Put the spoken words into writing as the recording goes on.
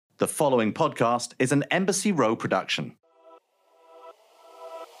The following podcast is an Embassy Row production.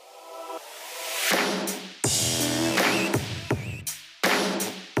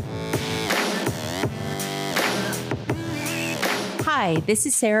 Hi, this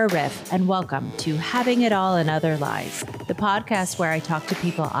is Sarah Riff, and welcome to Having It All and Other Lies, the podcast where I talk to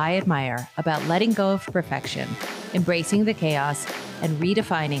people I admire about letting go of perfection, embracing the chaos, and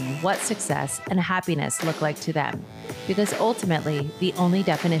redefining what success and happiness look like to them. Because ultimately, the only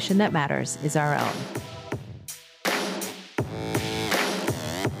definition that matters is our own.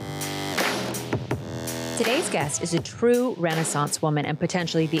 Today's guest is a true Renaissance woman and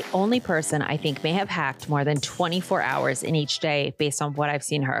potentially the only person I think may have hacked more than 24 hours in each day based on what I've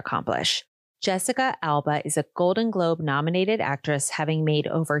seen her accomplish. Jessica Alba is a Golden Globe nominated actress, having made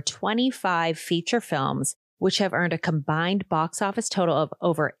over 25 feature films, which have earned a combined box office total of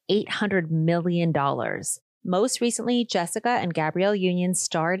over $800 million. Most recently, Jessica and Gabrielle Union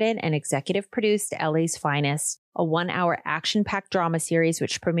starred in and executive produced LA's Finest, a 1-hour action-packed drama series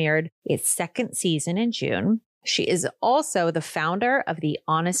which premiered its second season in June. She is also the founder of The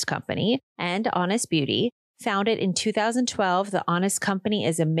Honest Company and Honest Beauty. Founded in 2012, The Honest Company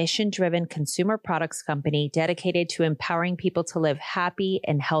is a mission-driven consumer products company dedicated to empowering people to live happy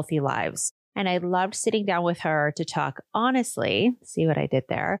and healthy lives. And I loved sitting down with her to talk honestly, see what I did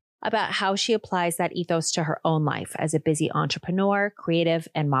there, about how she applies that ethos to her own life as a busy entrepreneur, creative,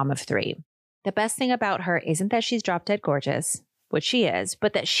 and mom of 3. The best thing about her isn't that she's drop dead gorgeous, which she is,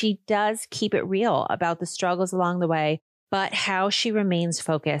 but that she does keep it real about the struggles along the way, but how she remains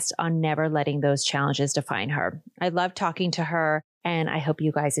focused on never letting those challenges define her. I love talking to her, and I hope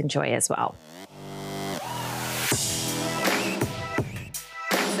you guys enjoy as well.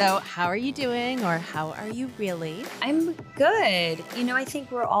 So how are you doing, or how are you really? I'm good. I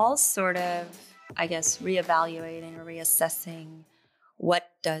think we're all sort of, reevaluating or reassessing what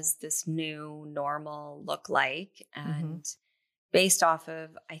does this new normal look like. And based off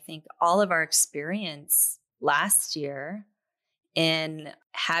of, I think, all of our experience last year in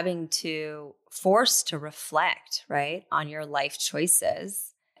having to force to reflect, right, on your life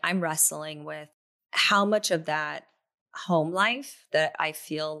choices, I'm wrestling with how much of that home life that I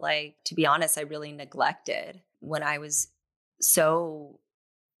feel like, to be honest, I really neglected when I was so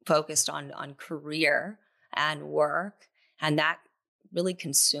focused on career and work. And that really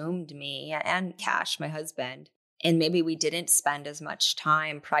consumed me and Cash, my husband. And maybe we didn't spend as much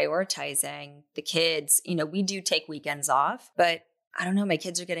time prioritizing the kids. We do take weekends off, but I don't know, my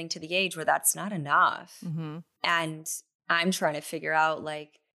kids are getting to the age where that's not enough. And I'm trying to figure out,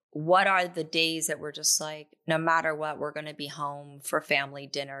 what are the days that we're just no matter what, we're going to be home for family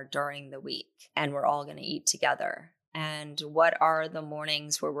dinner during the week and we're all going to eat together? And what are the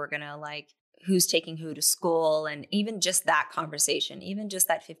mornings where we're going to who's taking who to school? And even just that conversation, even just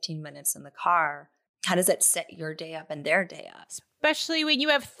that 15 minutes in the car, how does it set your day up and their day up? Especially when you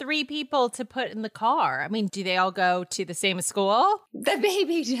have 3 people to put in the car. I mean, do they all go to the same school? The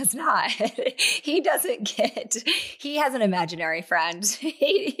baby does not. He has an imaginary friend.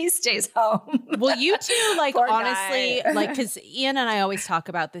 He stays home. Well, you two, honestly, guy. Because Ian and I always talk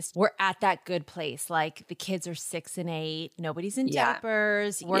about this. We're at that good place. The kids are 6 and 8. Nobody's in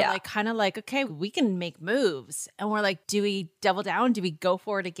diapers. We're okay, we can make moves. And we're do we double down? Do we go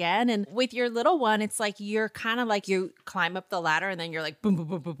for it again? And with your little one, it's you're kind of you climb up the ladder and then you're boom, boom,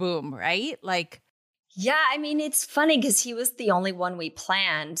 boom, boom, boom, right? Yeah, it's funny because he was the only one we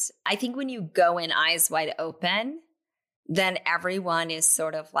planned. I think when you go in eyes wide open, then everyone is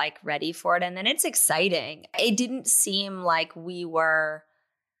sort of ready for it. And then it's exciting. It didn't seem like we were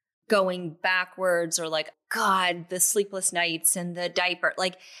going backwards or God, the sleepless nights and the diaper.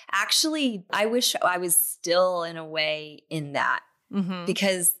 Actually, I wish I was still in a way in that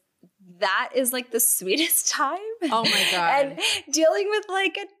because that is the sweetest time. Oh my God. And dealing with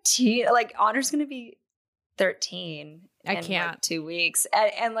a teen, Honor's going to be 13 I in can't. 2 weeks.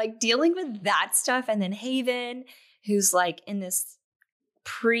 And dealing with that stuff. And then Haven, who's in this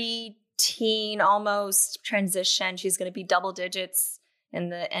pre-teen almost transition. She's going to be double digits in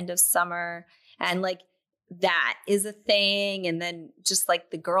the end of summer. And that is a thing. And then just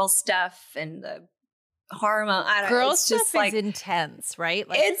the girl stuff and the hormone. Girl stuff is intense, right?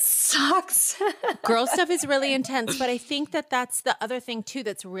 It sucks. Girl stuff is really intense, but I think that that's the other thing too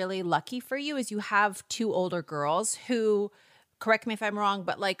that's really lucky for you is you have 2 older girls who, correct me if I'm wrong,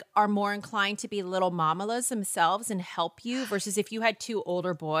 but are more inclined to be little mamalas themselves and help you versus if you had 2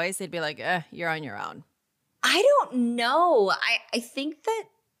 older boys, they'd be you're on your own. I don't know. I think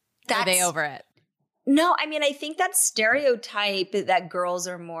that's... Are they over it? No, I mean, I think that stereotype that girls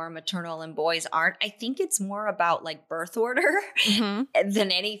are more maternal and boys aren't, I think it's more about like birth order than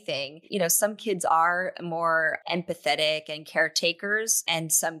anything. You know, some kids are more empathetic and caretakers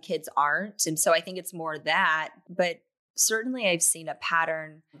and some kids aren't. And so I think it's more that. But certainly I've seen a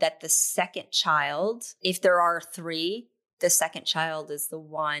pattern that the second child, if there are three, the second child is the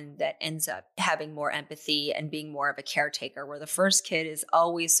one that ends up having more empathy and being more of a caretaker, where the first kid is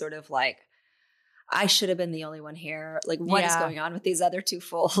always sort of like, I should have been the only one here. Like, what is going on with these other two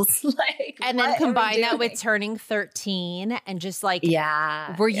fools? Like, and then combine that with turning 13 and just like,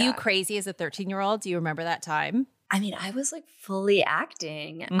 were you crazy as a 13-year-old? Do you remember that time? I mean, I was like fully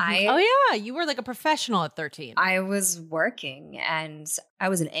acting. You were like a professional at 13. I was working and I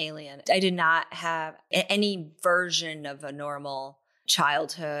was an alien. I did not have any version of a normal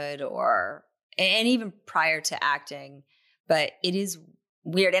childhood and even prior to acting, but it is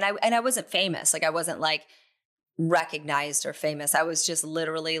weird. And I wasn't famous. Like I wasn't like recognized or famous. I was just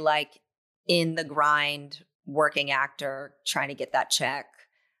literally like in the grind, working actor, trying to get that check,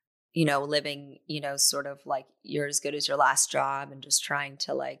 you know, living, you know, sort of like you're as good as your last job and just trying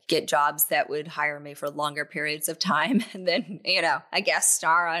to like get jobs that would hire me for longer periods of time. And then, you know, I guest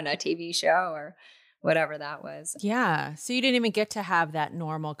star on a TV show or whatever that was. Yeah. So you didn't even get to have that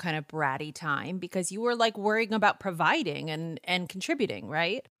normal kind of bratty time because you were like worrying about providing and contributing,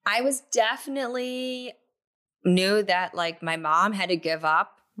 right? I was definitely knew that like my mom had to give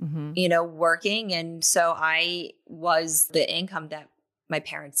up, you know, working. And so I was the income that my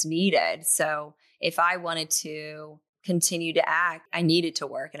parents needed. So if I wanted to continue to act, I needed to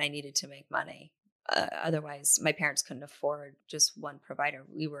work and I needed to make money. Otherwise, my parents couldn't afford just one provider.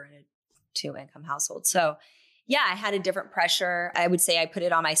 We were in a 2-income household. So yeah, I had a different pressure. I would say I put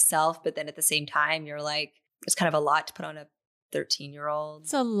it on myself, but then at the same time, you're like, it's kind of a lot to put on a 13-year-old.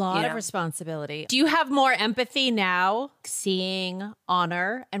 It's a lot of responsibility. Do you have more empathy now, seeing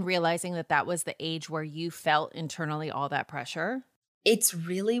Honor and realizing that that was the age where you felt internally all that pressure? It's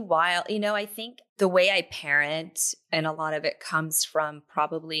really wild. You know, I think the way I parent, and a lot of it comes from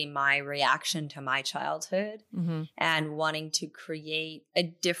probably my reaction to my childhood and wanting to create a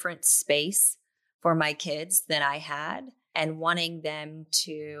different space for my kids than I had and wanting them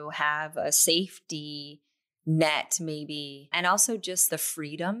to have a safety net maybe, and also just the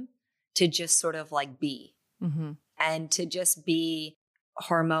freedom to just sort of like be and to just be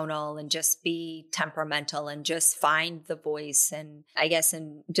hormonal and just be temperamental and just find the voice and I guess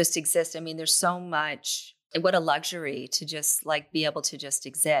and just exist. I mean, there's so much, what a luxury to just like be able to just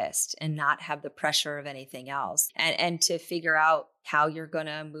exist and not have the pressure of anything else and to figure out how you're going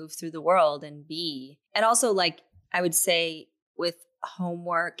to move through the world and be. And also like, I would say with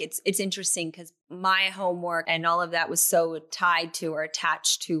homework, it's interesting because my homework and all of that was so tied to or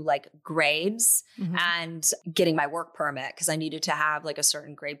attached to like grades and getting my work permit because I needed to have like a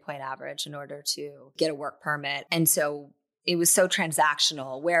certain grade point average in order to get a work permit. And so it was so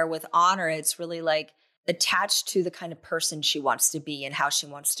transactional, where with Honor, it's really like attached to the kind of person she wants to be and how she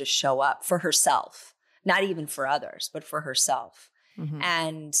wants to show up for herself, not even for others, but for herself.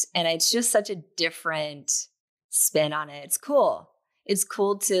 And it's just such a different spin on it. It's cool. It's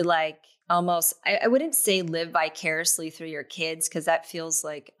cool to like almost, I wouldn't say live vicariously through your kids because that feels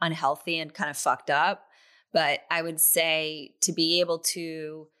like unhealthy and kind of fucked up. But I would say to be able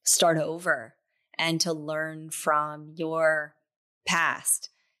to start over and to learn from your past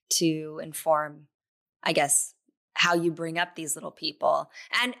to inform, I guess, how you bring up these little people.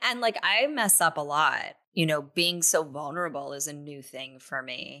 And like I mess up a lot. You know, being so vulnerable is a new thing for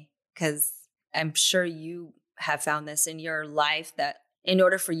me because I'm sure you have found this in your life that in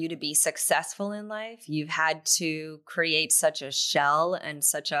order for you to be successful in life, you've had to create such a shell and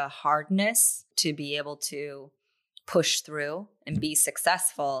such a hardness to be able to push through and be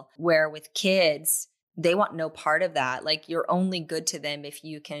successful. Where with kids, they want no part of that. Like you're only good to them if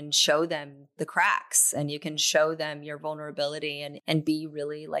you can show them the cracks and you can show them your vulnerability and be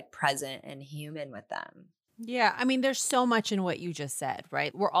really like present and human with them. Yeah. I mean, there's so much in what you just said,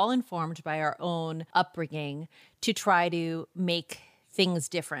 right? We're all informed by our own upbringing to try to make things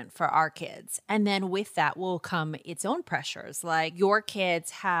different for our kids. And then with that will come its own pressures. Like your kids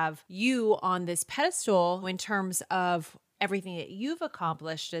have you on this pedestal in terms of everything that you've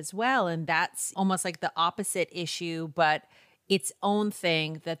accomplished as well. And that's almost like the opposite issue, but its own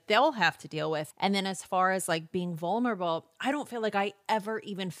thing that they'll have to deal with. And then as far as like being vulnerable, I don't feel like I ever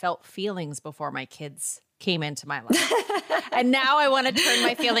even felt feelings before my kids came into my life. And now I want to turn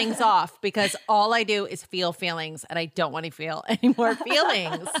my feelings off because all I do is feel feelings and I don't want to feel any more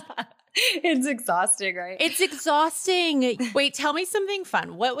feelings. It's exhausting, right? It's exhausting. Wait, tell me something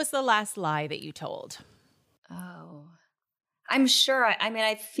fun. What was the last lie that you told? Oh, I'm sure.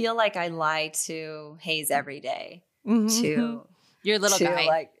 I feel like I lie to Hayes every day. To your little guy.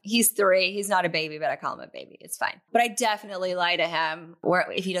 Like, he's 3. He's not a baby, but I call him a baby. It's fine. But I definitely lie to him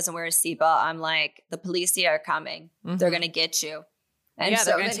where if he doesn't wear a seatbelt, I'm like, the police are coming. They're going to get you. And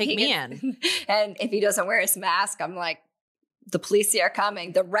they're going to take me in. And if he doesn't wear his mask, I'm like, the police are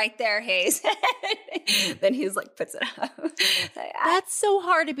coming. They're right there, Hayes. Then he's like, puts it up. That's so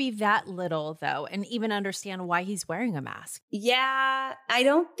hard to be that little, though, and even understand why he's wearing a mask. Yeah, I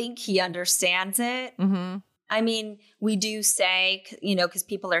don't think he understands it. I mean, we do say, because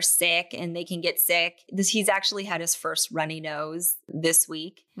people are sick and they can get sick. He's actually had his first runny nose this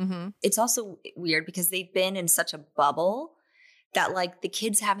week. It's also weird because they've been in such a bubble that like the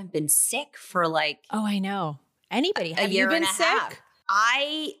kids haven't been sick for like. Oh, I know. Anybody? Have a year you been and a sick?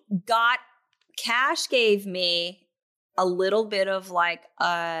 Half. Cash gave me a little bit of like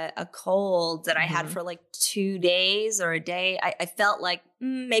a cold that I had for like 2 days or a day. I felt like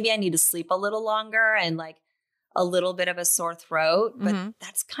maybe I need to sleep a little longer and like a little bit of a sore throat, but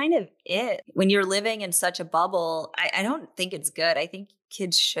that's kind of it. When you're living in such a bubble, I don't think it's good. I think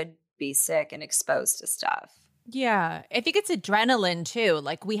kids should be sick and exposed to stuff. Yeah. I think it's adrenaline too.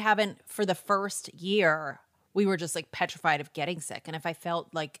 Like we haven't, for the first year, we were just like petrified of getting sick. And if I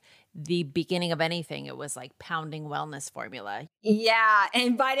felt like the beginning of anything, it was like pounding wellness formula. Yeah.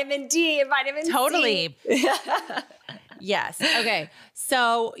 And vitamin D and vitamin C. Totally. Yes. Okay.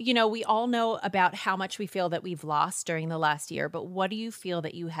 So, we all know about how much we feel that we've lost during the last year, but what do you feel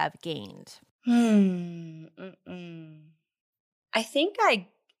that you have gained? I think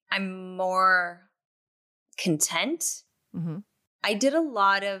I'm more content. I did a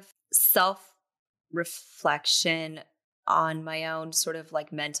lot of self-reflection on my own sort of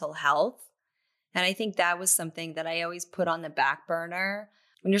like mental health. And I think that was something that I always put on the back burner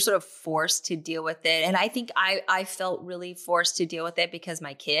when you're sort of forced to deal with it. And I think I felt really forced to deal with it because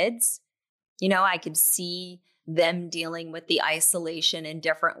my kids, I could see them dealing with the isolation in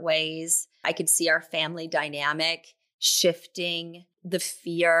different ways. I could see our family dynamic shifting, the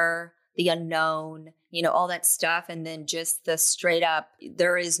fear, the unknown, all that stuff. And then just the straight up,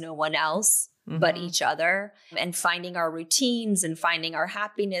 there is no one else but each other, and finding our routines and finding our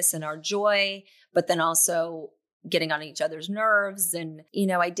happiness and our joy, but then also getting on each other's nerves. And,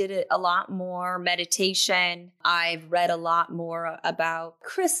 I did a lot more meditation. I've read a lot more about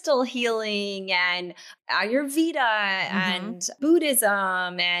crystal healing and Ayurveda and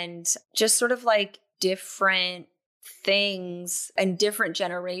Buddhism and just sort of like different things and different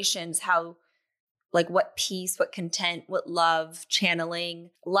generations, how like what peace, what content, what love, channeling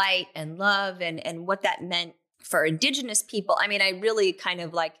light and love and what that meant for Indigenous people. I mean, I really kind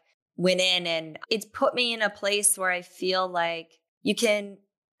of like went in, and it's put me in a place where I feel like you can,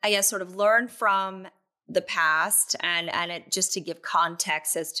 I guess, sort of learn from the past and it just to give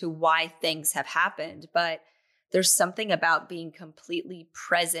context as to why things have happened. But there's something about being completely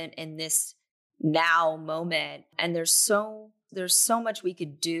present in this now moment. And there's so much we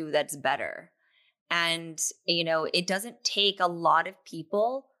could do that's better. And, it doesn't take a lot of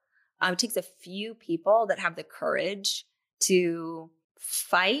people. It takes a few people that have the courage to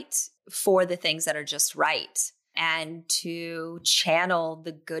fight for the things that are just right and to channel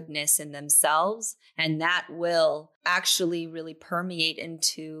the goodness in themselves. And that will actually really permeate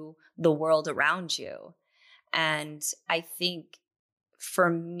into the world around you. And I think for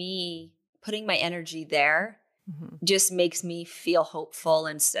me, putting my energy there just makes me feel hopeful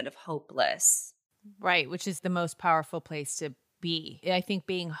instead of hopeless. Right, which is the most powerful place to be. I think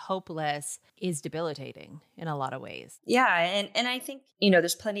being hopeless is debilitating in a lot of ways. Yeah, and I think,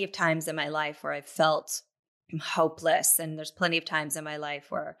 there's plenty of times in my life where I've felt hopeless, and there's plenty of times in my life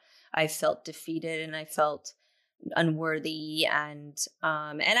where I felt defeated and I felt unworthy, and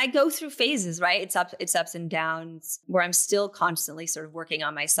I go through phases, right? It's ups and downs where I'm still constantly sort of working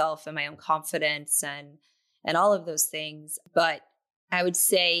on myself and my own confidence and all of those things. But I would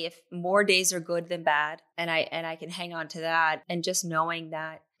say if more days are good than bad, and I can hang on to that, and just knowing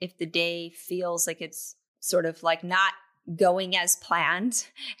that if the day feels like it's sort of like not going as planned,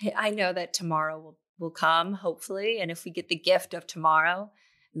 I know that tomorrow will come, hopefully. And if we get the gift of tomorrow,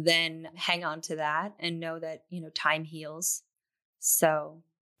 then hang on to that and know that, time heals. So.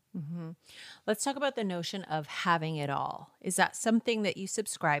 Let's talk about the notion of having it all. Is that something that you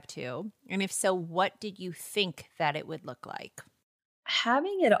subscribe to? And if so, what did you think that it would look like?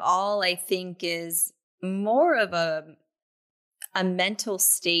 Having it all, I think, is more of a mental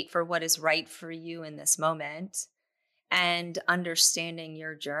state for what is right for you in this moment. and understanding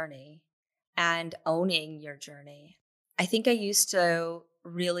your journey and owning your journey. I think I used to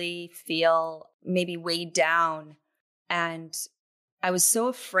really feel maybe weighed down, and I was so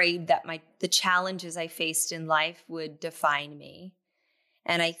afraid that the challenges I faced in life would define me.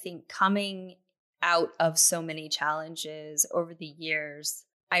 And I think coming out of so many challenges over the years,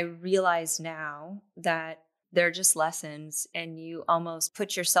 I realize now that they're just lessons, and you almost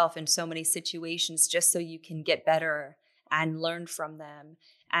put yourself in so many situations just so you can get better and learn from them.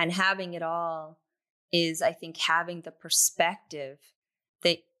 And having it all is, I think, having the perspective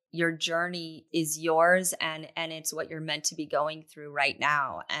that your journey is yours and it's what you're meant to be going through right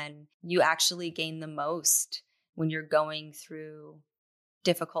now. And you actually gain the most when you're going through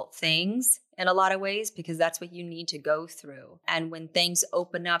difficult things in a lot of ways, because that's what you need to go through. And when things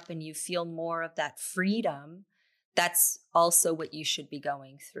open up and you feel more of that freedom, that's also what you should be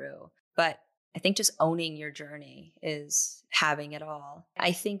going through. But I think just owning your journey is having it all.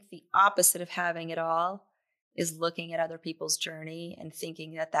 I think the opposite of having it all is looking at other people's journey and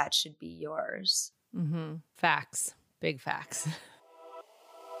thinking that that should be yours. Mm-hmm. Facts. Big facts.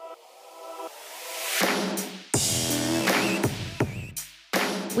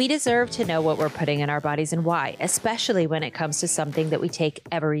 We deserve to know what we're putting in our bodies and why, especially when it comes to something that we take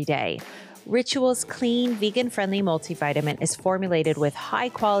every day. Ritual's clean, vegan-friendly multivitamin is formulated with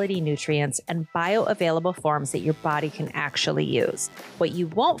high-quality nutrients and bioavailable forms that your body can actually use. What you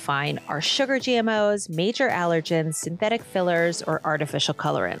won't find are sugar GMOs, major allergens, synthetic fillers, or artificial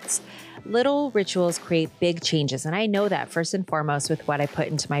colorants. Little rituals create big changes, and I know that first and foremost with what I put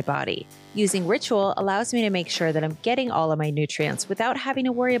into my body. Using Ritual allows me to make sure that I'm getting all of my nutrients without having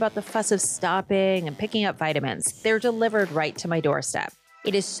to worry about the fuss of stopping and picking up vitamins. They're delivered right to my doorstep.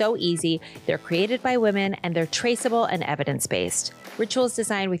 It is so easy, they're created by women, and they're traceable and evidence-based. Ritual is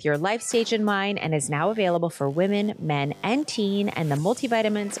designed with your life stage in mind and is now available for women, men, and teen, and the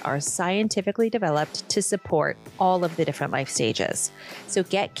multivitamins are scientifically developed to support all of the different life stages. So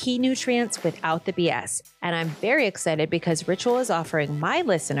get key nutrients without the BS. And I'm very excited because Ritual is offering my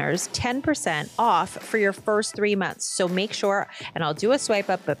listeners 10% off for your first 3 months. So make sure, and I'll do a swipe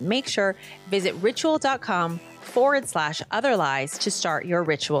up, but make sure, visit ritual.com/otherlies to start your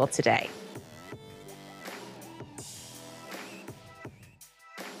ritual today.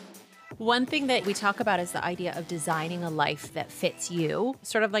 One thing that we talk about is the idea of designing a life that fits you,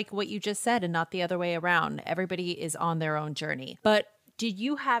 sort of like what you just said, and not the other way around. Everybody is on their own journey. But did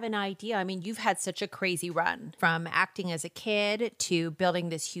you have an idea? I mean, you've had such a crazy run from acting as a kid to building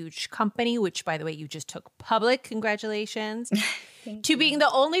this huge company, which, by the way, you just took public. Congratulations. To being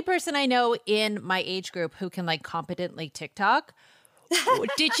the only person I know in my age group who can like competently TikTok.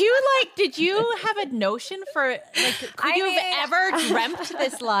 Did you have a notion for like, could you have ever dreamt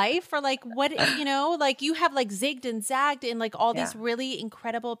this life, or like what, like you have like zigged and zagged in like all these really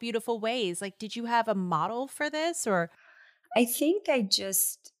incredible, beautiful ways. Like, did you have a model for this, or? I think I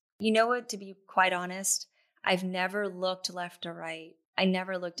just, to be quite honest, I've never looked left or right. I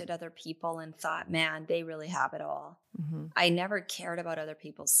never looked at other people and thought, man, they really have it all. Mm-hmm. I never cared about other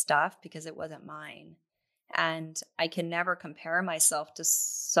people's stuff because it wasn't mine. And I can never compare myself to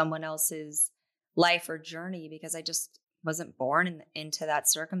someone else's life or journey because I just wasn't born into that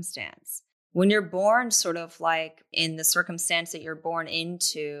circumstance. When you're born sort of like in the circumstance that you're born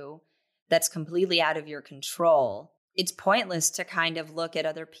into, that's completely out of your control, it's pointless to kind of look at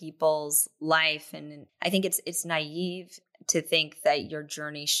other people's life. And I think it's naive to think that your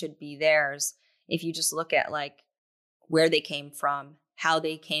journey should be theirs if you just look at like where they came from, how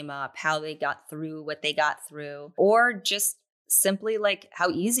they came up, how they got through what they got through, or just simply like how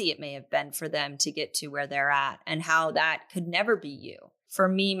easy it may have been for them to get to where they're at and how that could never be you. For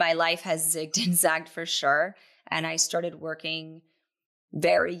me, my life has zigged and zagged for sure. And I started working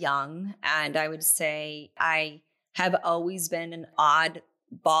very young. And I would say I have always been an odd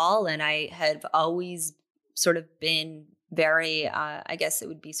ball, and I have always sort of been very, I guess it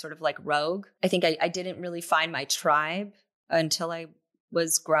would be sort of like rogue. I think I didn't really find my tribe until I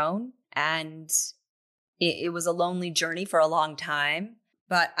was grown, and it was a lonely journey for a long time.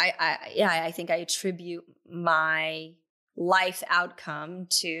 But I think I attribute my life outcome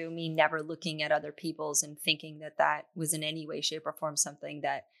to me never looking at other people's and thinking that that was in any way, shape, or form something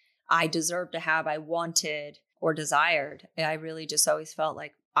that I deserved to have, I wanted or desired. I really just always felt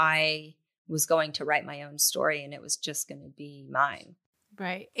like I was going to write my own story and it was just going to be mine.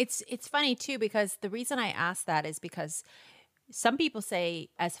 Right. It's funny too, because the reason I ask that is because some people say,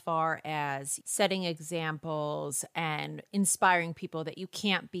 as far as setting examples and inspiring people, that you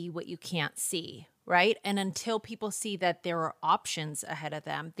can't be what you can't see, right? And until people see that there are options ahead of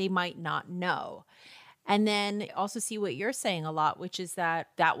them, they might not know. And then also see what you're saying a lot, which is that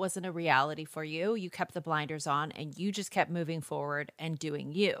that wasn't a reality for you. You kept the blinders on and you just kept moving forward and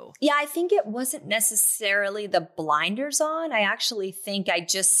doing you. Yeah, I think it wasn't necessarily the blinders on. I actually think I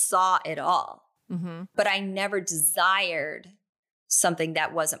just saw it all. But I never desired something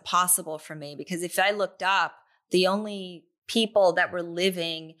that wasn't possible for me, because if I looked up, the only people that were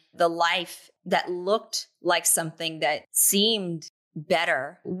living the life that looked like something that seemed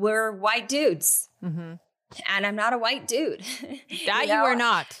better were white dudes. And I'm not a white dude. That you are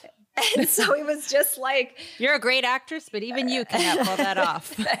not. And so it was just like... You're a great actress, but even you cannot pull that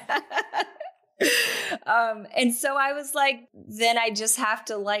off. And so I was like, then I just have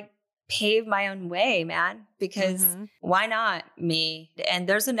to like pave my own way, man, because why not me? And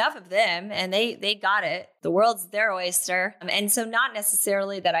there's enough of them and they got it. The world's their oyster. And so not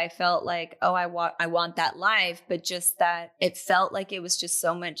necessarily that I felt like, oh, I want that life, but just that it felt like it was just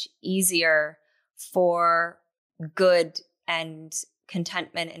so much easier for good and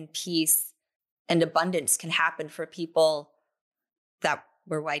contentment and peace and abundance can happen for people that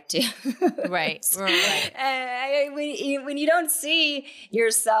were white too. Right. When you don't see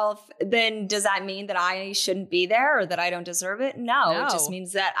yourself, then does that mean that I shouldn't be there or that I don't deserve it? No. It just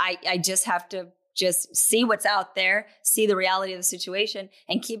means that I just have to just see what's out there, see the reality of the situation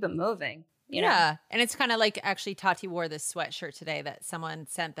and keep it moving. You know? And it's kind of like, actually Tati wore this sweatshirt today that someone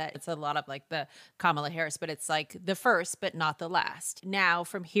sent, that it's a lot of like the Kamala Harris, but it's like the first, but not the last. Now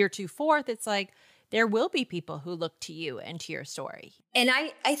from here to forth, it's like, there will be people who look to you and to your story. And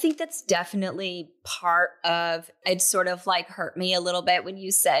I think that's definitely part of, it sort of like hurt me a little bit when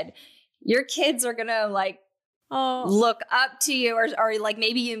you said your kids are going to like look up to you or like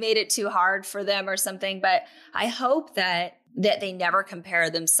maybe you made it too hard for them or something. But I hope that they never compare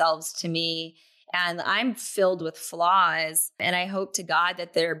themselves to me. And I'm filled with flaws. And I hope to God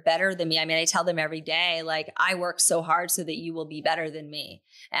that they're better than me. I mean, I tell them every day, like, I work so hard so that you will be better than me.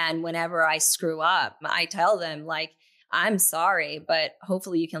 And whenever I screw up, I tell them, like, I'm sorry, but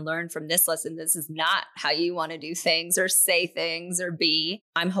hopefully you can learn from this lesson. This is not how you want to do things or say things or be.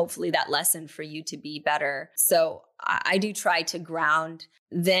 I'm hopefully that lesson for you to be better. So I do try to ground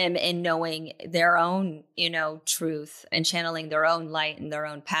them in knowing their own, truth and channeling their own light and their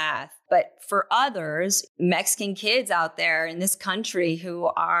own path. But for others, Mexican kids out there in this country who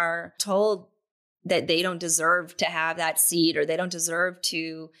are told that they don't deserve to have that seat or they don't deserve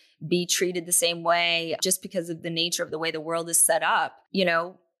to be treated the same way just because of the nature of the way the world is set up,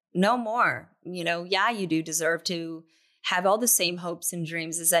 no more. Yeah, you do deserve to have all the same hopes and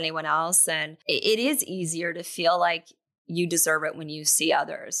dreams as anyone else. And it is easier to feel like you deserve it when you see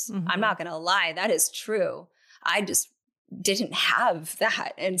others. I'm not going to lie. That is true. I just didn't have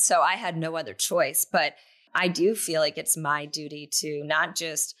that. And so I had no other choice. But I do feel like it's my duty to not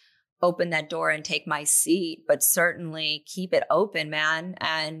just open that door and take my seat, but certainly keep it open, man,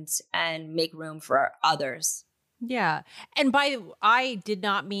 and make room for others. Yeah. And I did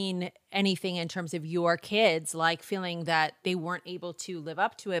not mean anything in terms of your kids, like feeling that they weren't able to live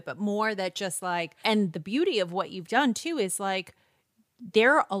up to it, but more that just like, and the beauty of what you've done too is like,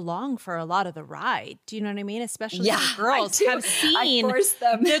 they're along for a lot of the ride. Do you know what I mean? Especially the girls have seen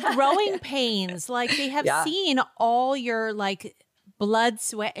the growing pains. Like they have seen all your like blood,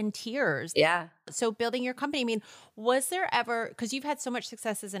 sweat, and tears. Yeah. So building your company, I mean, was there ever, because you've had so much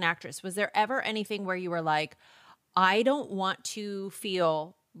success as an actress, was there ever anything where you were like, I don't want to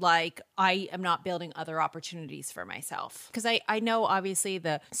feel like I am not building other opportunities for myself? Because I know obviously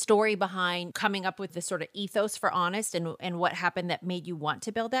the story behind coming up with this sort of ethos for Honest and what happened that made you want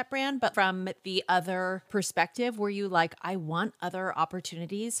to build that brand. But from the other perspective, were you like, I want other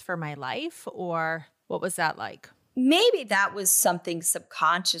opportunities for my life? Or what was that like? Maybe that was something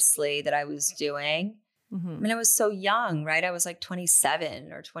subconsciously that I was doing. I mean, I was so young, right? I was like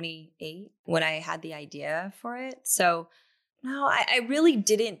 27 or 28 when I had the idea for it. So no, I really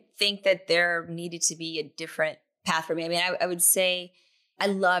didn't think that there needed to be a different path for me. I mean, I would say I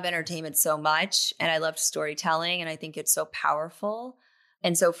love entertainment so much and I love storytelling and I think it's so powerful.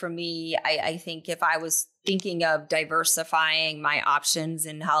 And so for me, I think if I was thinking of diversifying my options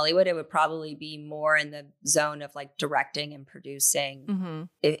in Hollywood, it would probably be more in the zone of like directing and producing.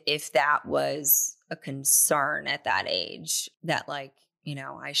 If that was a concern at that age, that like,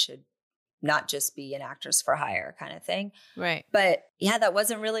 I should not just be an actress for hire kind of thing. Right. But yeah, that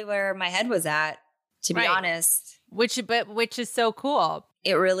wasn't really where my head was at, to be honest. Which is so cool.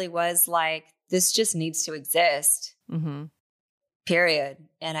 It really was like, this just needs to exist. Period.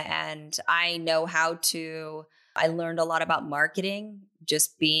 And I know how to, I learned a lot about marketing,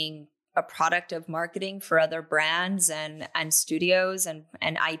 just being a product of marketing for other brands and studios and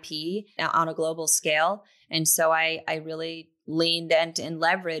IP on a global scale. And so I really leaned and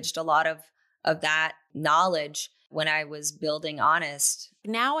leveraged a lot of that knowledge when I was building Honest.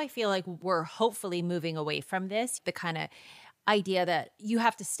 Now I feel like we're hopefully moving away from this, the kind of idea that you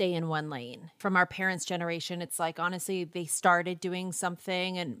have to stay in one lane. From our parents' generation, it's like, honestly, they started doing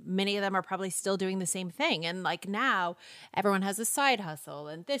something and many of them are probably still doing the same thing. And like now everyone has a side hustle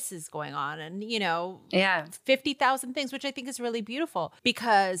and this is going on and, 50,000 things, which I think is really beautiful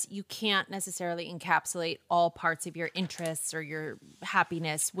because you can't necessarily encapsulate all parts of your interests or your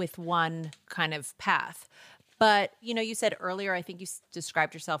happiness with one kind of path. But, you said earlier, I think you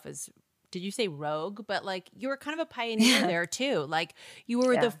described yourself as, did you say rogue? But like you were kind of a pioneer there too. Like you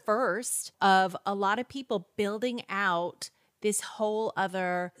were the first of a lot of people building out this whole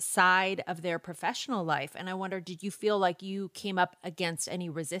other side of their professional life. And I wonder, did you feel like you came up against any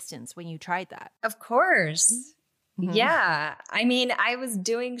resistance when you tried that? Of course. Mm-hmm. Yeah. I mean, I was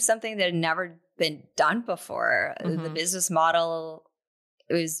doing something that had never been done before. Mm-hmm. The business model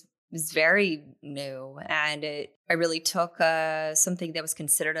was very new, and I really took something that was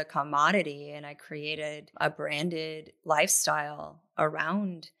considered a commodity and I created a branded lifestyle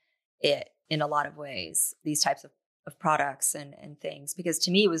around it in a lot of ways, these types of products and things, because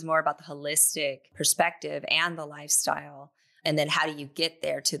to me it was more about the holistic perspective and the lifestyle. And then how do you get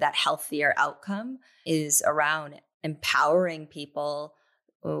there to that healthier outcome is around empowering people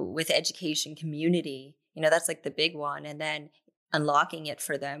with education community. That's like the big one. And then unlocking it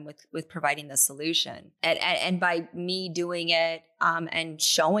for them with providing the solution. And by me doing it and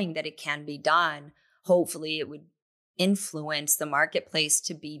showing that it can be done, hopefully it would influence the marketplace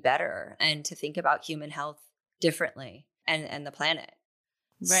to be better and to think about human health differently and the planet.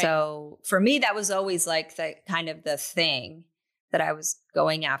 Right. So for me, that was always like the kind of the thing that I was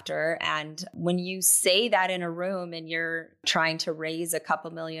going after. And when you say that in a room and you're trying to raise a couple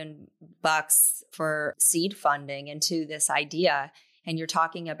 $1 million for seed funding into this idea, and you're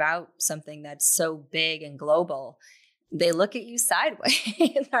talking about something that's so big and global, they look at you sideways.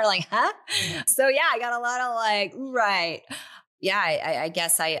 They're like, huh? So yeah, I got a lot of like, right. Yeah, I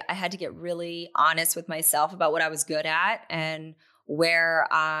guess I had to get really honest with myself about what I was good at and where,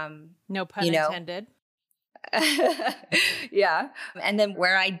 no pun intended. Yeah. And then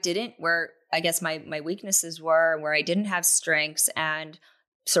where I didn't, where I guess my weaknesses were, where I didn't have strengths, and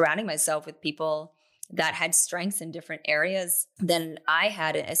surrounding myself with people that had strengths in different areas than I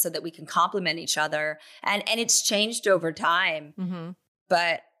had, so that we can complement each other. And it's changed over time. Mm-hmm.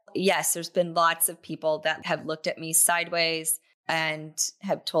 But yes, there's been lots of people that have looked at me sideways and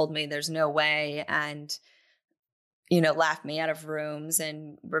have told me there's no way, and laughed me out of rooms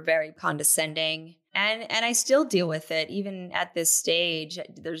and were very condescending. And I still deal with it even at this stage.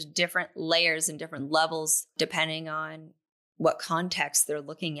 There's different layers and different levels depending on what context they're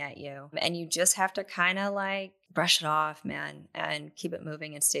looking at you. And you just have to kind of like brush it off, man, and keep it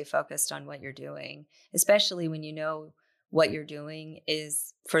moving and stay focused on what you're doing, especially when you know what you're doing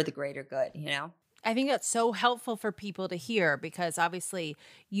is for the greater good, I think that's so helpful for people to hear, because obviously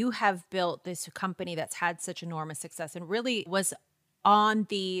you have built this company that's had such enormous success and really was on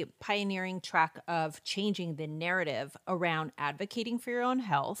the pioneering track of changing the narrative around advocating for your own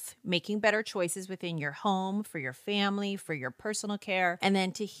health, making better choices within your home, for your family, for your personal care. And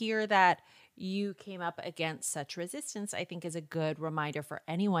then to hear that you came up against such resistance, I think is a good reminder for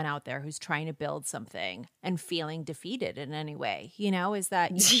anyone out there who's trying to build something and feeling defeated in any way, is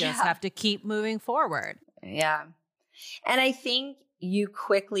that you just have to keep moving forward. Yeah. And I think you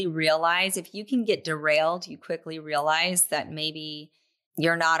quickly realize, if you can get derailed, you quickly realize that maybe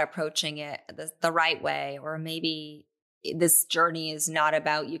you're not approaching it the right way, or maybe this journey is not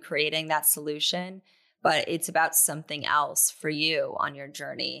about you creating that solution, but it's about something else for you on your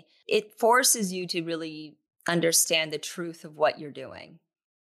journey. It forces you to really understand the truth of what you're doing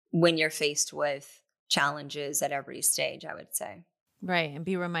when you're faced with challenges at every stage, I would say. Right. And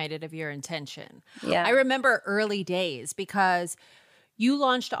be reminded of your intention. Yeah. I remember early days because you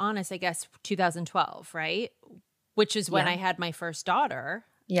launched Honest, I guess, 2012, right? Which is when I had my first daughter.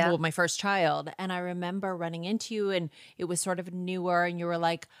 Yeah. Well, my first child. And I remember running into you, and it was sort of newer, and you were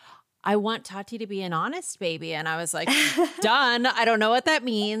like, I want Tati to be an honest baby. And I was like, done. I don't know what that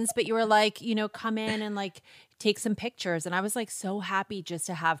means. But you were like, come in and like take some pictures. And I was like so happy just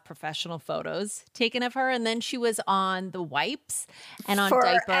to have professional photos taken of her. And then she was on the wipes and on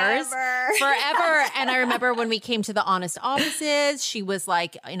diapers forever. And I remember when we came to the Honest Offices, she was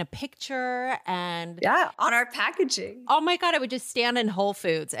like in a picture and on our packaging. Oh my God, I would just stand in Whole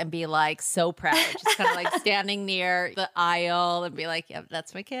Foods and be like so proud, just kind of like standing near the aisle and be like, yeah,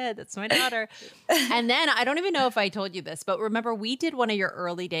 that's my kid, that's my daughter. And then I don't even know if I told you this, but remember we did one of your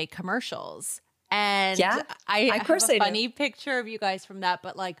early day commercials. And I have a funny picture of you guys from that,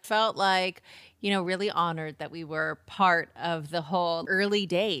 but like felt like, you know, really honored that we were part of the whole early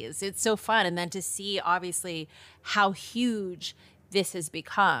days. It's so fun. And then to see obviously how huge this has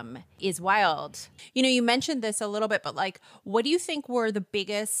become is wild. You know, you mentioned this a little bit, but like, what do you think were the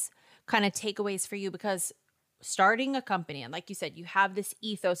biggest kind of takeaways for you? Because starting a company, and like you said, you have this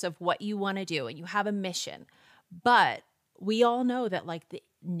ethos of what you want to do and you have a mission, but we all know that like the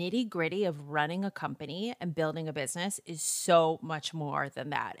nitty gritty of running a company and building a business is so much more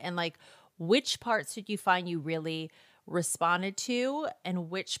than that. And like, which parts did you find you really responded to? And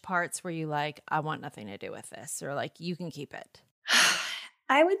which parts were you like, I want nothing to do with this, or like, you can keep it?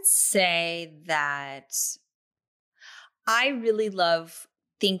 I would say that I really love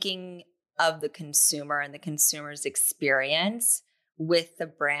thinking of the consumer and the consumer's experience with the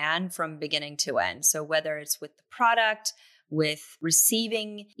brand from beginning to end. So whether it's with the product, with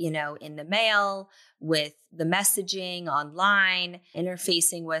receiving, you know, in the mail, with the messaging online,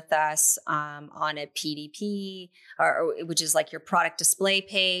 interfacing with us on a PDP, or which is like your product display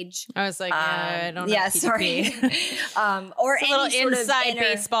page. I was like, I don't know. PDP. Sorry. Or it's a little inside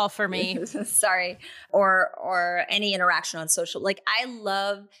baseball for me. Sorry. Or any interaction on social. Like I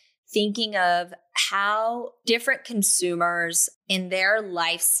love thinking of how different consumers in their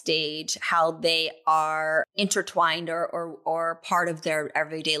life stage, how they are intertwined or part of their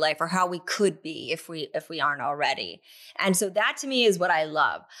everyday life, or how we could be if we aren't already. And so that to me is what I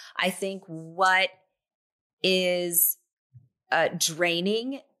love. I think what is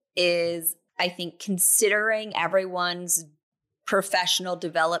draining is, I think, considering everyone's professional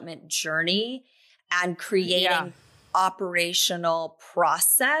development journey and creating operational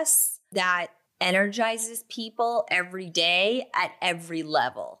process that energizes people every day at every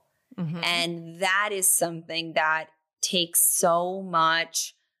level. Mm-hmm. And that is something that takes so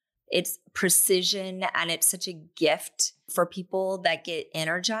much, it's precision, and it's such a gift for people that get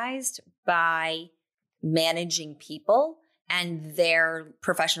energized by managing people and their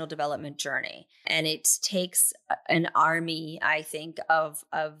professional development journey. And it takes an army, I think, of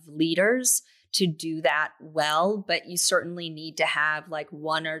leaders to do that well, but you certainly need to have like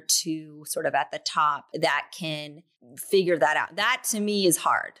one or two sort of at the top that can figure that out. That to me is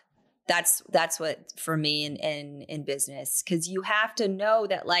hard. That's what for me in business, because you have to know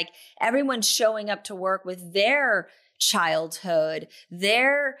that like everyone's showing up to work with their childhood,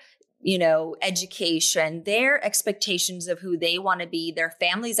 their education, their expectations of who they want to be, their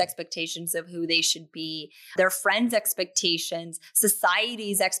family's expectations of who they should be, their friends' expectations,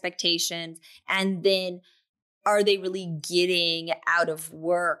 society's expectations. And then are they really getting out of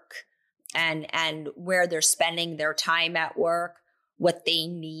work and where they're spending their time at work, what they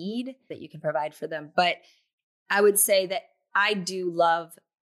need that you can provide for them. But I would say that I do love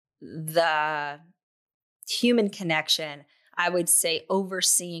the human connection. I would say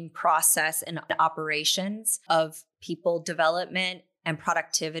overseeing process and operations of people development and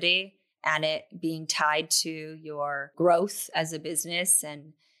productivity, and it being tied to your growth as a business.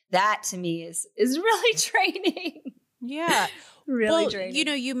 And that to me is really draining. Yeah. Really draining.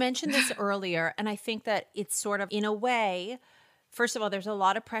 You mentioned this earlier, and I think that it's sort of, in a way, first of all, there's a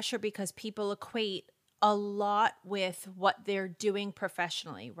lot of pressure because people equate a lot with what they're doing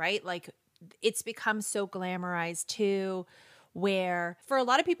professionally, right? Like, it's become so glamorized too, where for a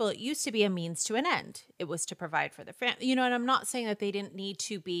lot of people, it used to be a means to an end. It was to provide for their family, and I'm not saying that they didn't need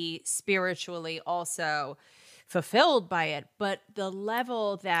to be spiritually also fulfilled by it, but the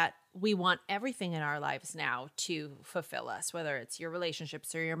level that we want everything in our lives now to fulfill us, whether it's your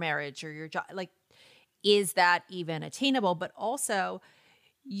relationships or your marriage or your job, like, is that even attainable? But also,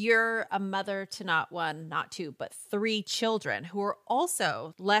 you're a mother to not one, not two, but 3 children who are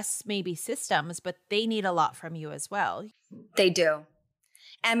also less maybe systems, but they need a lot from you as well. They do.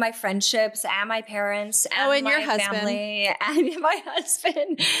 And my friendships and my parents and your my husband. family and my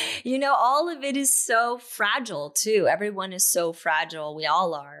husband, all of it is so fragile too. Everyone is so fragile. We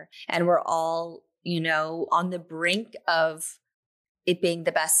all are. And we're all, on the brink of it being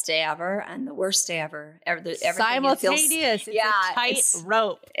the best day ever and the worst day ever. Simultaneous. It's a tight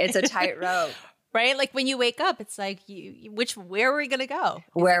rope. It's a tight rope. Right? Like when you wake up, it's like, where are we going to go?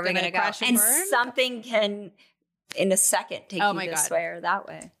 Where are we going to go? And burn? something can in a second take you my this God. way or that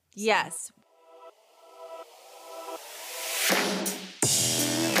way. So. Yes.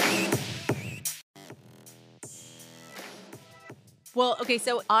 Well, okay,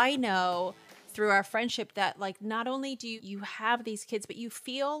 so I know through our friendship that like not only do you have these kids, but you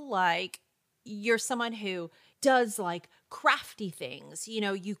feel like you're someone who does like crafty things. You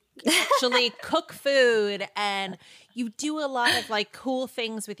know, you actually cook food and you do a lot of like cool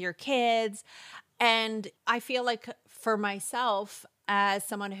things with your kids. And I feel like for myself, as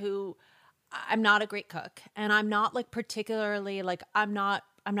someone who I'm not a great cook and I'm not like particularly like I'm not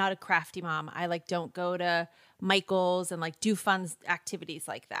a crafty mom. I like don't go to Michael's and like do fun activities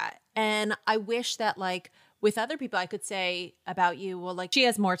like that. And I wish that like with other people I could say about you, well, like she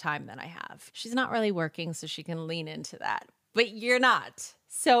has more time than I have. She's not really working, so she can lean into that. But you're not.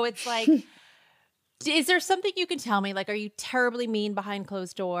 So it's like, is there something you can tell me? Like, are you terribly mean behind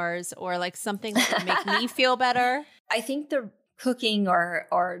closed doors or like something that would make me feel better? I think the cooking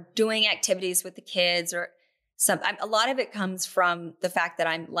or doing activities with the kids or a lot of it comes from the fact that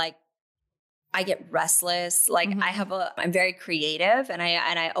I'm like, I get restless. Like I'm very creative and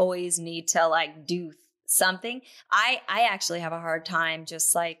I always need to like do something. I actually have a hard time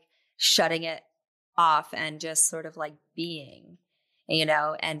just like shutting it off and just sort of like being, you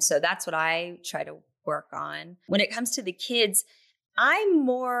know? And so that's what I try to work on. When it comes to the kids, I'm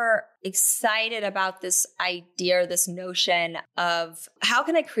more excited about this idea, this notion of how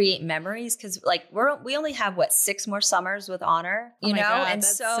can I create memories? Because like we only have 6 more summers with Honor, you know? God, and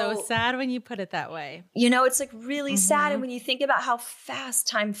that's so sad when you put it that way. You know, it's like really sad. And when you think about how fast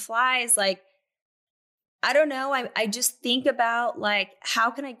time flies, like, I don't know. I just think about like,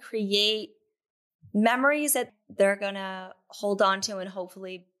 how can I create memories that they're going to hold on to and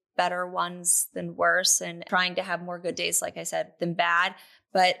hopefully better ones than worse, and trying to have more good days, like I said, than bad.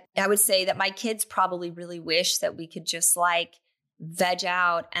 But I would say that my kids probably really wish that we could just like veg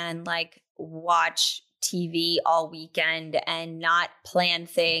out and like watch TV all weekend and not plan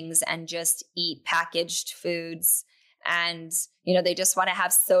things and just eat packaged foods. And, you know, they just want to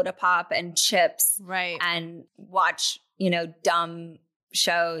have soda pop and chips, right? And watch, you know, dumb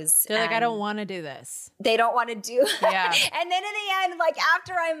shows. They're like, I don't want to do this. They don't want to do. Yeah. And then in the end, like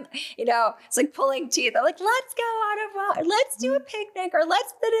after I'm, you know, it's like pulling teeth. I'm like, let's go out of, let's do a picnic or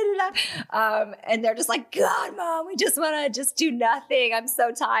let's da-da-da-da. And they're just like, God, Mom, we just want to just do nothing. I'm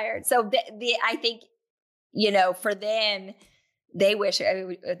so tired. So I think, you know, for them, they wish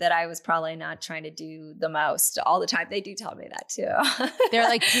that I was probably not trying to do the most all the time. They do tell me that too. They're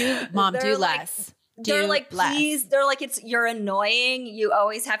like, Mom, do like, less. They're like, please. They're like, you're annoying. You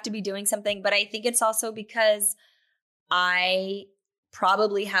always have to be doing something. But I think it's also because I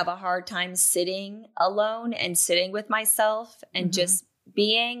probably have a hard time sitting alone and sitting with myself and just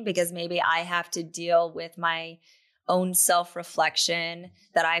being, because maybe I have to deal with my own self-reflection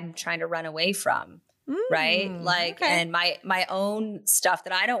that I'm trying to run away from. Right? Like, okay. And my own stuff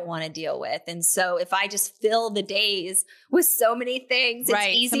that I don't want to deal with. And so if I just fill the days with so many things, it's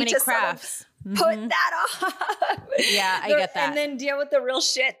easy so many to crafts. Sort of put that off. Yeah, I get that. And then deal with the real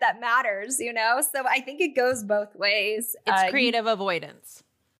shit that matters, you know? So I think it goes both ways. It's creative avoidance.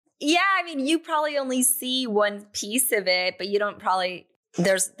 Yeah. I mean, you probably only see one piece of it, but you don't probably,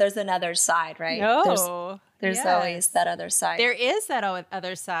 there's another side, right? No. There's always that other side. There is that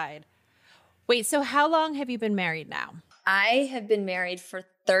other side. Wait, so how long have you been married now? I have been married for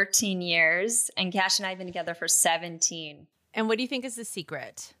 13 years and Cash and I have been together for 17. And what do you think is the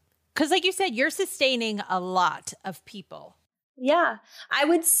secret? Because like you said, you're sustaining a lot of people. Yeah. I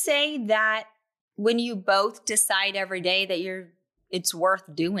would say that when you both decide every day that it's worth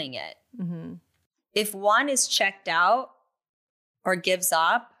doing it. Mm-hmm. If one is checked out or gives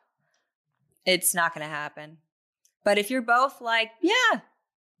up, it's not going to happen. But if you're both like, yeah,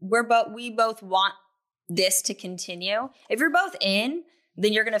 we both want this to continue. If you're both in,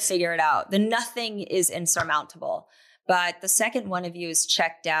 then you're going to figure it out. Then nothing is insurmountable. But the second one of you is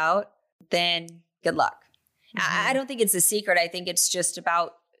checked out, then good luck. Mm-hmm. I don't think it's a secret. I think it's just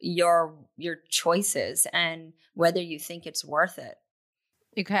about your choices and whether you think it's worth it.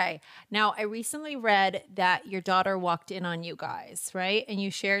 Okay. Now, I recently read that your daughter walked in on you guys, right? And you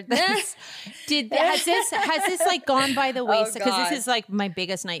shared this. Has this like gone by the wayside? Because this is like my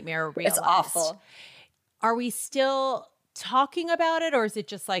biggest nightmare realized. It's awful. Are we still talking about it, or is it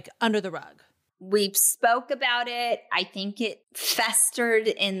just like under the rug? We spoke about it. I think it festered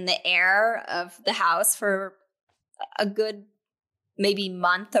in the air of the house for a good maybe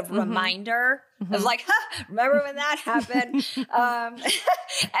month of reminder of like, remember when that happened?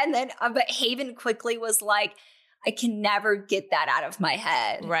 And then, but Haven quickly was like, I can never get that out of my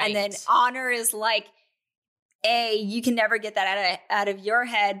head. Right. And then Honor is like, you can never get that out of your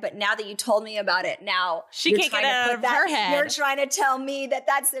head. But now that you told me about it, now she can't get it out of her head. You're trying to tell me that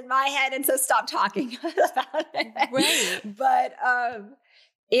that's in my head. And so stop talking about it. Right. But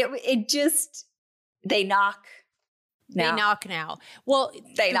it just, they knock. They knock now. Well,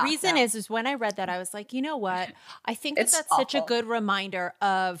 the reason now. is when I read that, I was like, you know what? I think that's awful. such a good reminder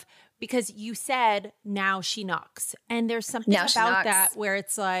of, because you said now she knocks. And there's something about that where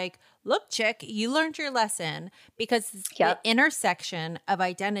it's like, look, chick, you learned your lesson, because the intersection of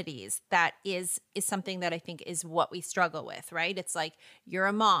identities, that is something that I think is what we struggle with, right? It's like, you're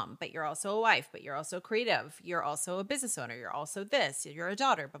a mom, but you're also a wife, but you're also creative. You're also a business owner. You're also this, you're a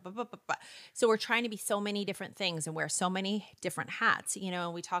daughter, blah, blah, blah, blah, blah. So we're trying to be so many different things and wear so many different hats, you know,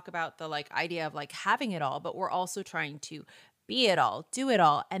 and we talk about the like idea of like having it all, but we're also trying to be it all, do it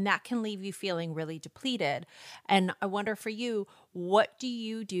all. And that can leave you feeling really depleted. And I wonder for you, what do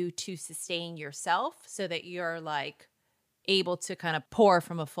you do to sustain yourself so that you're like able to kind of pour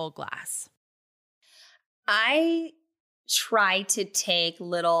from a full glass? I try to take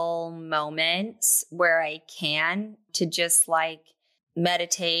little moments where I can to just like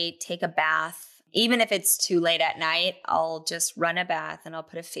meditate, take a bath. Even if it's too late at night, I'll just run a bath and I'll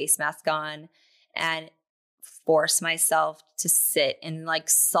put a face mask on and force myself to sit in like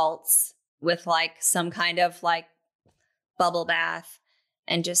salts with like some kind of like bubble bath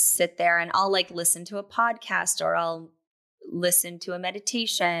and just sit there, and I'll like listen to a podcast, or I'll listen to a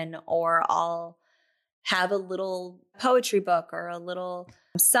meditation, or I'll have a little poetry book or a little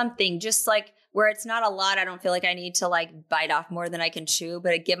something, just like where it's not a lot. I don't feel like I need to like bite off more than I can chew,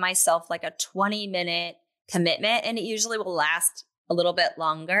 but I give myself like a 20-minute commitment, and it usually will last a little bit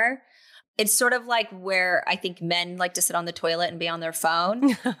longer. It's sort of like where I think men like to sit on the toilet and be on their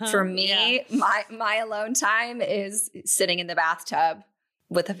phone. For me, my alone time is sitting in the bathtub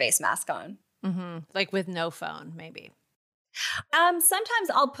with a face mask on. Mm-hmm. Like with no phone, maybe. Sometimes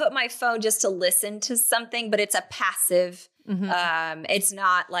I'll put my phone just to listen to something, but it's a passive. Mm-hmm. It's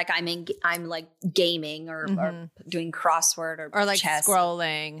not like I'm like gaming or doing crossword or like chess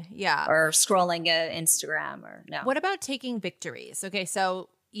scrolling. Or scrolling Instagram or no. What about taking victories? Okay. So,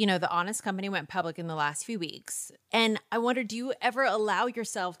 you know, The Honest Company went public in the last few weeks. And I wonder, do you ever allow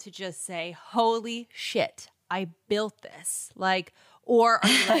yourself to just say, holy shit, I built this? Like, or are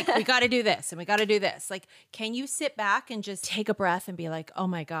you like, we got to do this and we got to do this? Like, can you sit back and just take a breath and be like, oh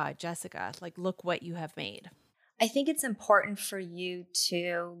my God, Jessica, like, look what you have made? I think it's important for you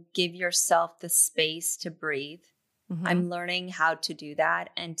to give yourself the space to breathe. Mm-hmm. I'm learning how to do that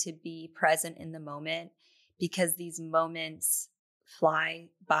and to be present in the moment, because these moments fly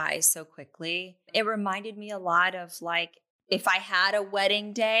by so quickly. It reminded me a lot of like, if I had a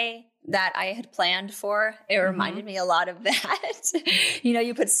wedding day that I had planned for, it reminded me a lot of that. You know,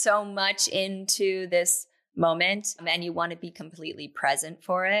 you put so much into this moment and you want to be completely present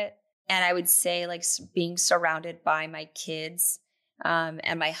for it. And I would say like being surrounded by my kids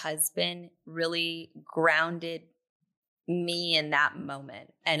and my husband really grounded me in that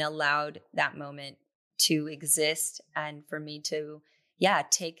moment and allowed that moment to exist, and for me to,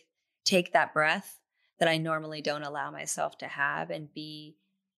 take that breath that I normally don't allow myself to have and be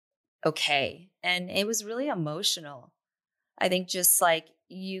okay. And it was really emotional. I think just like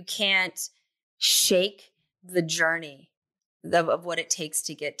you can't shake the journey of what it takes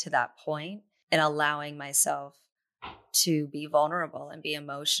to get to that point, and allowing myself to be vulnerable and be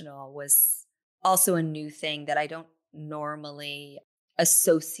emotional was also a new thing that I don't normally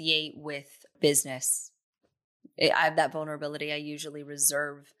associate with business. I have that vulnerability I usually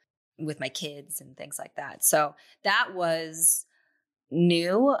reserve with my kids and things like that. So that was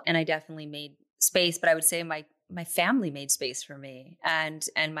new, and I definitely made space, but I would say my family made space for me and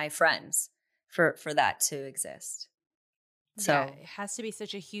my friends for that to exist. So yeah, it has to be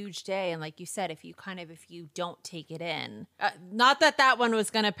such a huge day. And like you said, if you don't take it in, not that one was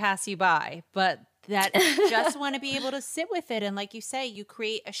going to pass you by, but that just want to be able to sit with it. And like you say, you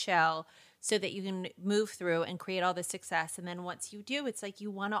create a shell so that you can move through and create all the success. And then once you do, it's like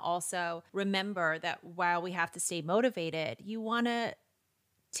you want to also remember that while we have to stay motivated, you want to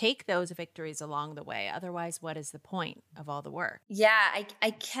take those victories along the way. Otherwise, what is the point of all the work? Yeah,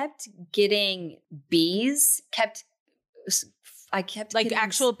 I kept getting bees, I kept like getting,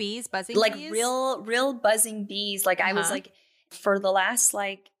 actual bees, buzzing like bees? real buzzing bees. Like I was like, for the last,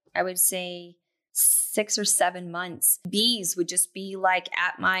 like, I would say 6 or 7 months, bees would just be like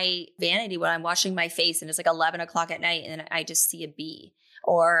at my vanity when I'm washing my face, and it's like 11 o'clock at night and I just see a bee.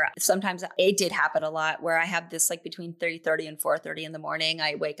 Or sometimes it did happen a lot where I have this like between 3:30 and 4:30 in the morning,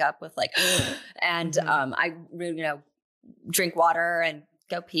 I wake up with like, and I, drink water and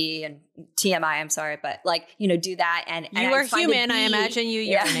go pee and, TMI, I'm sorry, but like, you know, do that. And you are human. I imagine you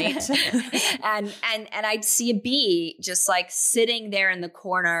urinate. and I'd see a bee just like sitting there in the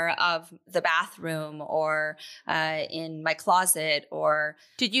corner of the bathroom or in my closet. Or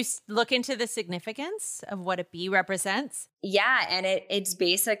did you look into the significance of what a bee represents? Yeah. And it's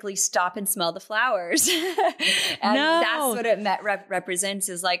basically stop and smell the flowers. And that's what it represents,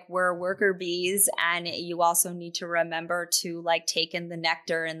 is like, we're worker bees. And you also need to remember to like take in the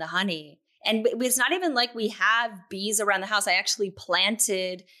nectar and the honey. And it's not even like we have bees around the house. I actually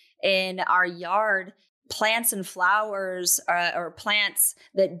planted in our yard plants and flowers or plants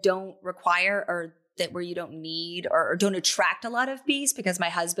that don't require, or that where you don't need or don't attract a lot of bees, because my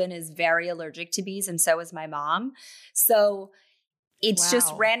husband is very allergic to bees and so is my mom. So it's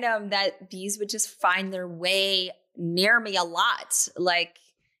just random that bees would just find their way near me a lot, like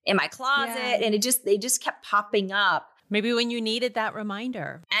in my closet. And they just kept popping up. Maybe when you needed that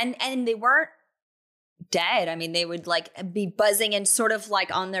reminder. And they weren't dead. I mean, they would like be buzzing and sort of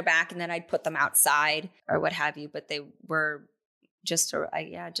like on their back, and then I'd put them outside or what have you. But they were just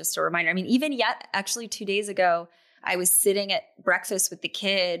a reminder. I mean, even yet, actually 2 days ago, I was sitting at breakfast with the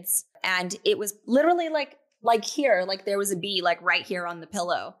kids, and it was literally like here, like there was a bee like right here on the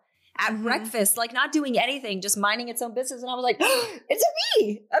pillow at breakfast, like not doing anything, just minding its own business. And I was like, oh, it's a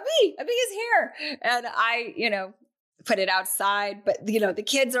bee is here. And I, you know, put it outside, but you know, the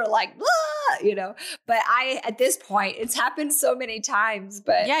kids are like, blah, you know, but at this point, it's happened so many times,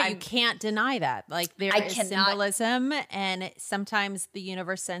 but you can't deny that. Like there is symbolism, and sometimes the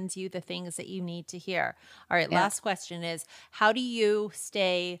universe sends you the things that you need to hear. All right. Last question is, how do you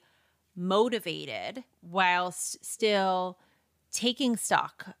stay motivated whilst still taking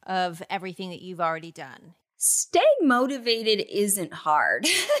stock of everything that you've already done? Staying motivated isn't hard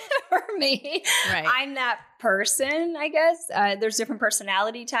for me. Right. I'm that person, I guess. There's different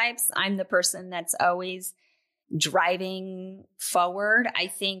personality types. I'm the person that's always driving forward. I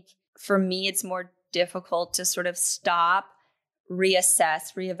think for me, it's more difficult to sort of stop,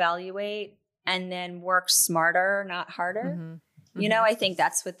 reassess, reevaluate, and then work smarter, not harder. You know, I think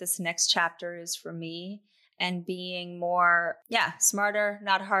that's what this next chapter is for me. And being more, smarter,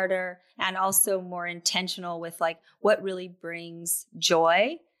 not harder, and also more intentional with like what really brings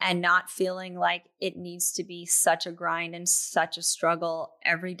joy, and not feeling like it needs to be such a grind and such a struggle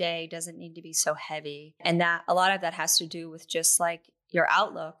every day. Doesn't need to be so heavy. And that a lot of that has to do with just like your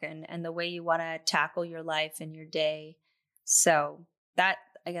outlook and the way you want to tackle your life and your day. So that,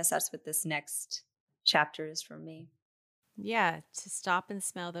 I guess that's what this next chapter is for me. Yeah, to stop and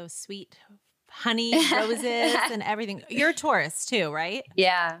smell those sweet honey, roses, and everything. You're a Taurus too, right?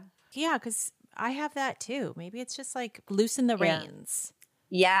 Yeah. Yeah, because I have that too. Maybe it's just like loosen the reins.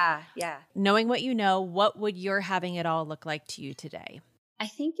 Yeah. Knowing what you know, what would your having it all look like to you today? I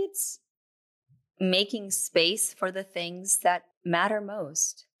think it's making space for the things that matter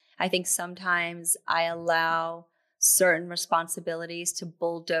most. I think sometimes I allow certain responsibilities to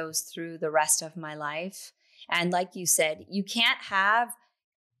bulldoze through the rest of my life. And like you said, you can't have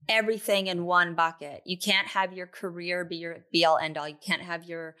everything in one bucket. You can't have your career be your be all end all. You can't have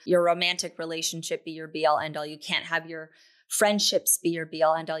your romantic relationship be your be all end all. You can't have your friendships be your be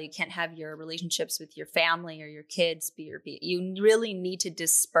all end all. You can't have your relationships with your family or your kids be your be. You really need to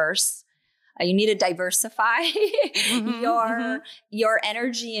disperse. You need to diversify your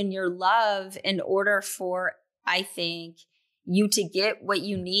energy and your love in order for, I think, you to get what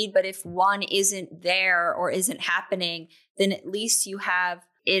you need. But if one isn't there or isn't happening, then at least you have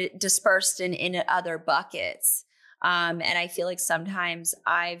it dispersed in other buckets. And I feel like sometimes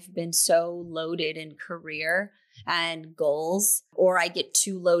I've been so loaded in career and goals, or I get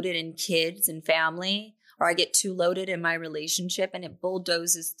too loaded in kids and family, or I get too loaded in my relationship, and it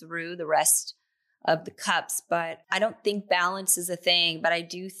bulldozes through the rest of the cups. But I don't think balance is a thing, but I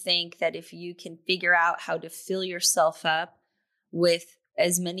do think that if you can figure out how to fill yourself up with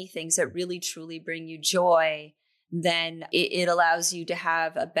as many things that really truly bring you joy, then it allows you to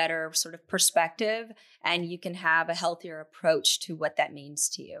have a better sort of perspective, and you can have a healthier approach to what that means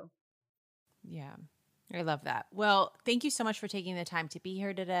to you. Yeah, I love that. Well, thank you so much for taking the time to be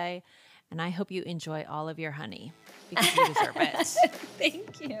here today. And I hope you enjoy all of your honey, because you deserve it.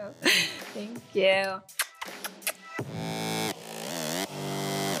 Thank you. Thank you.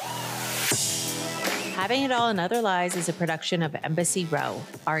 Having It All and Other Lies is a production of Embassy Row.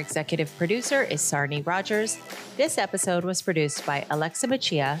 Our executive producer is Sarni Rogers. This episode was produced by Alexa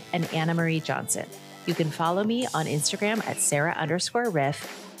Machia and Anna Marie Johnson. You can follow me on Instagram at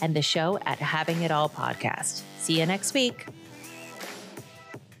Sarah_Riff and the show at Having It All Podcast. See you next week.